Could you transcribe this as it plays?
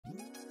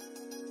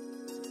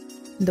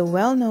the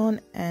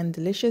well-known and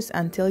delicious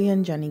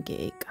Antillean Johnny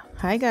cake.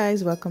 Hi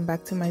guys, welcome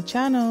back to my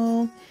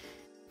channel.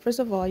 First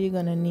of all, you're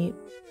gonna need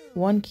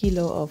 1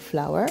 kilo of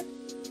flour.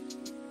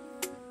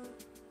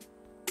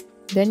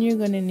 Then you're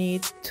gonna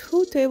need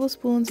 2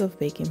 tablespoons of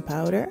baking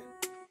powder,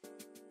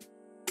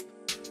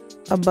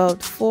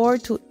 about 4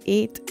 to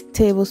 8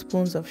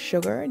 tablespoons of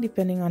sugar,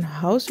 depending on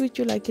how sweet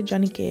you like your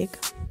Johnny cake.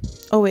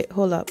 Oh wait,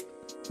 hold up.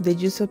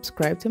 Did you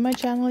subscribe to my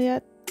channel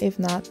yet? If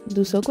not,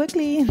 do so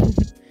quickly.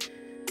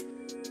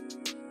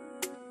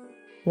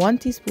 1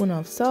 teaspoon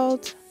of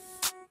salt.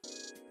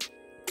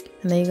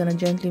 And then you're gonna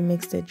gently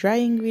mix the dry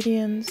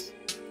ingredients.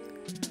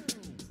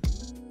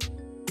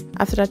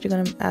 After that, you're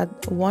gonna add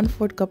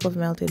 1/4 cup of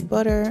melted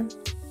butter.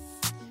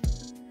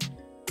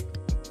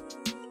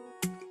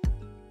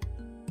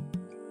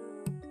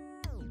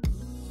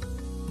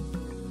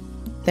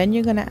 Then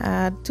you're gonna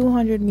add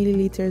 200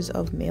 milliliters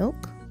of milk.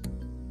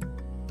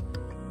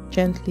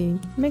 Gently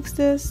mix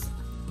this.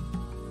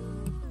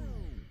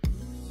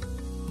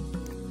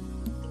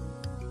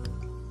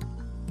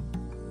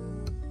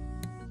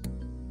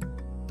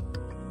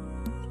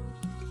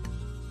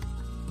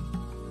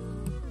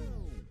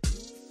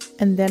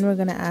 And then we're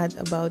gonna add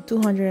about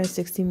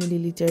 260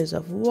 milliliters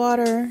of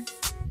water.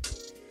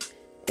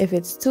 If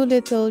it's too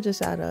little,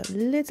 just add a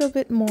little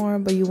bit more,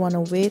 but you wanna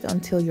wait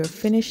until you're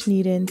finished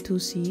kneading to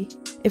see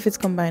if it's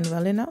combined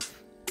well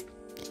enough.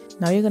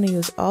 Now you're gonna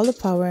use all the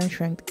power and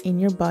strength in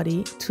your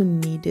body to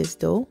knead this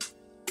dough.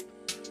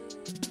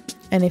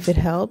 And if it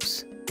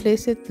helps,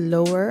 place it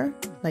lower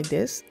like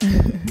this,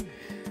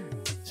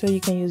 so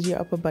you can use your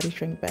upper body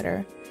strength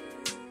better.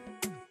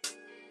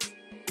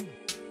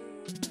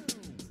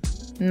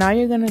 Now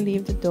you're gonna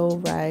leave the dough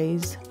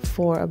rise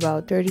for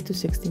about 30 to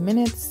 60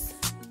 minutes.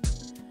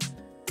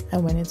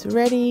 And when it's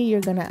ready,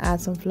 you're gonna add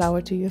some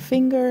flour to your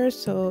fingers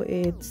so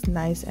it's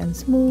nice and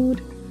smooth.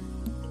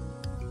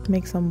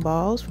 Make some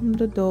balls from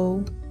the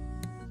dough.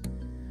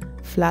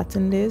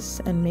 Flatten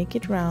this and make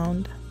it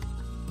round.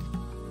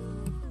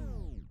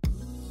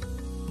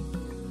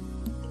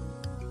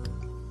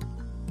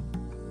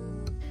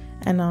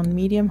 And on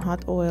medium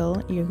hot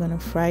oil, you're gonna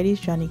fry these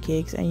Johnny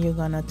cakes and you're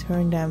gonna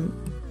turn them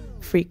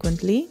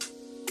frequently.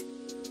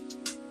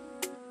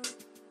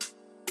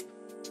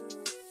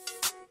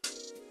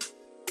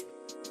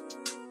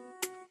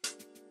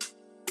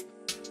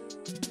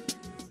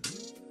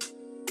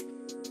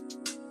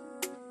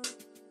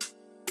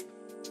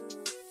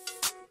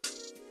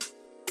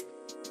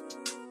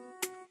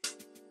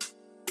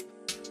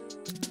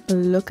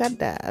 Look at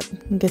that,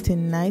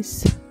 getting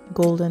nice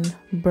golden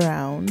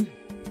brown.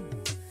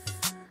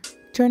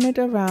 Turn it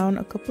around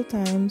a couple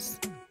times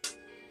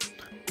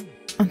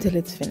until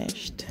it's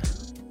finished.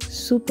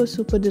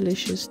 Super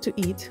delicious to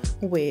eat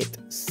with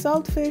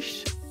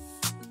saltfish,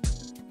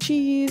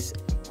 cheese,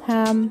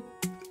 ham,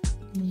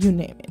 you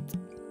name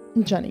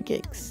it. Johnny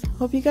cakes.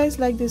 Hope you guys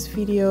like this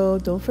video.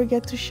 Don't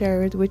forget to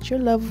share it with your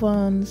loved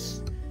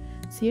ones.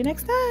 See you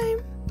next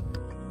time.